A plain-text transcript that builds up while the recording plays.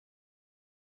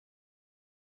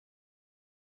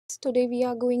Today we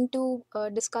are going to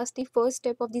discuss the first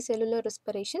step of the cellular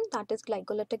respiration, that is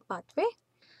glycolytic pathway.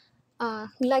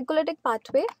 Glycolytic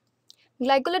pathway.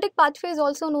 Glycolytic pathway is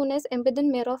also known as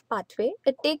Embedden-Merov pathway.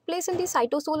 It takes place in the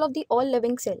cytosol of the all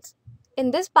living cells.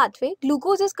 In this pathway,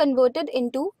 glucose is converted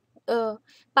into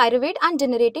pyruvate and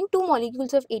generating 2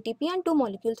 molecules of ATP and 2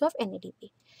 molecules of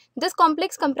NADP. This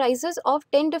complex comprises of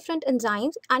 10 different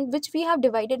enzymes and which we have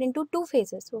divided into 2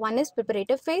 phases. One is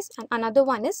preparative phase and another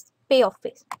one is payoff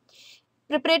phase.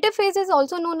 Preparative phase is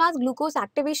also known as glucose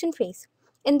activation phase.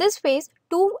 In this phase,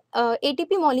 2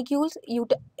 ATP molecules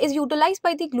is utilized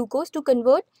by the glucose to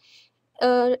convert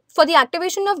for the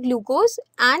activation of glucose,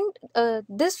 and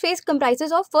this phase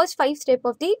comprises of first 5 steps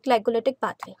of the glycolytic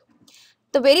pathway.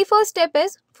 The very first step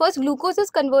is, first glucose is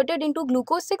converted into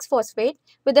glucose 6-phosphate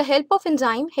with the help of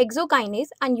enzyme hexokinase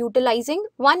and utilizing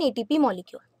 1 ATP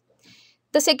molecule.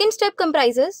 The second step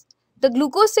comprises the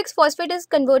glucose 6-phosphate is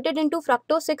converted into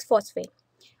fructose 6-phosphate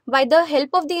by the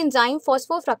help of the enzyme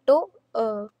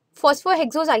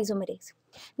phosphohexose isomerase.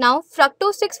 Now,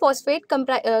 fructose 6-phosphate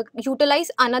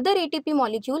utilize another ATP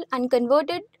molecule and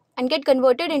get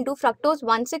converted into fructose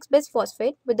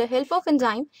 1,6-bisphosphate with the help of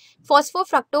enzyme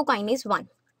phosphofructokinase 1.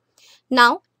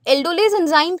 Now, aldolase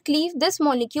enzyme cleave this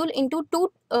molecule into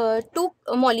two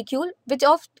molecule which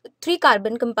of 3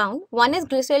 carbon compound. One is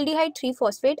glyceraldehyde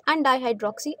 3-phosphate and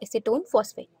dihydroxyacetone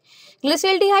phosphate.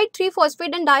 Glyceraldehyde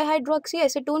 3-phosphate and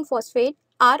dihydroxyacetone phosphate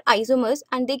are isomers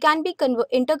and they can be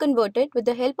interconverted with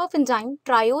the help of enzyme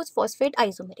triose phosphate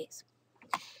isomerase.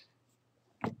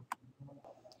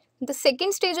 The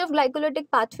second stage of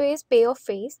glycolytic pathway is payoff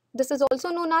phase. This is also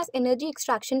known as energy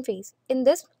extraction phase. In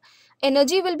this,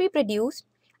 energy will be produced,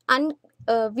 and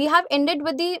we have ended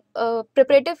with the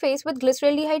preparative phase with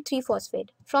glyceraldehyde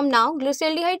 3-phosphate. From now,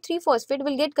 glyceraldehyde 3-phosphate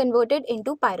will get converted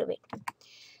into pyruvate.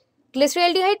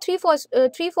 Glyceraldehyde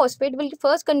 3-phosphate will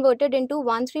first converted into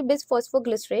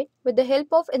 1,3-bisphosphoglycerate with the help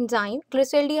of enzyme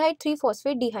glyceraldehyde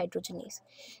 3-phosphate dehydrogenase.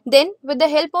 Then, with the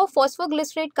help of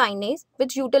phosphoglycerate kinase,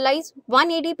 which utilize 1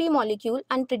 ADP molecule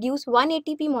and produce 1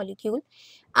 ATP molecule,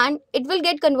 and it will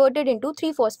get converted into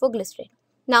 3-phosphoglycerate.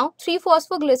 Now,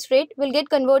 3-phosphoglycerate will get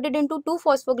converted into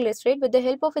 2-phosphoglycerate with the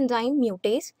help of enzyme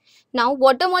mutase. Now,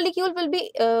 water molecule will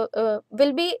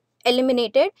be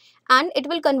eliminated and it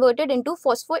will converted into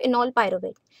phosphoenol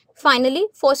pyruvate. Finally,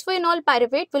 phosphoenol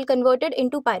pyruvate will converted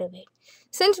into pyruvate.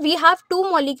 Since we have 2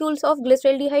 molecules of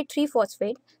glyceraldehyde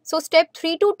 3-phosphate, so step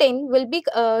 3 to 10 will be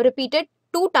repeated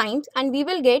 2 times and we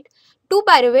will get 2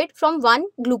 pyruvate from 1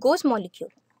 glucose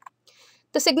molecule.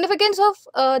 The significance of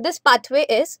this pathway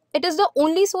is, it is the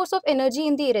only source of energy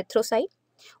in the erythrocyte.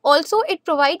 Also, it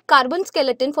provides carbon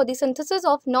skeleton for the synthesis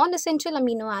of non-essential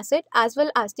amino acid as well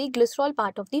as the glycerol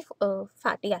part of the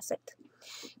fatty acid.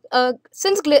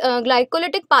 Since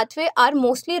glycolytic pathway are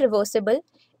mostly reversible,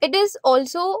 it is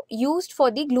also used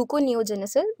for the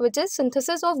gluconeogenesis, which is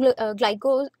synthesis of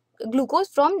glucose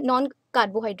from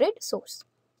non-carbohydrate source.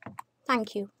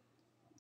 Thank you.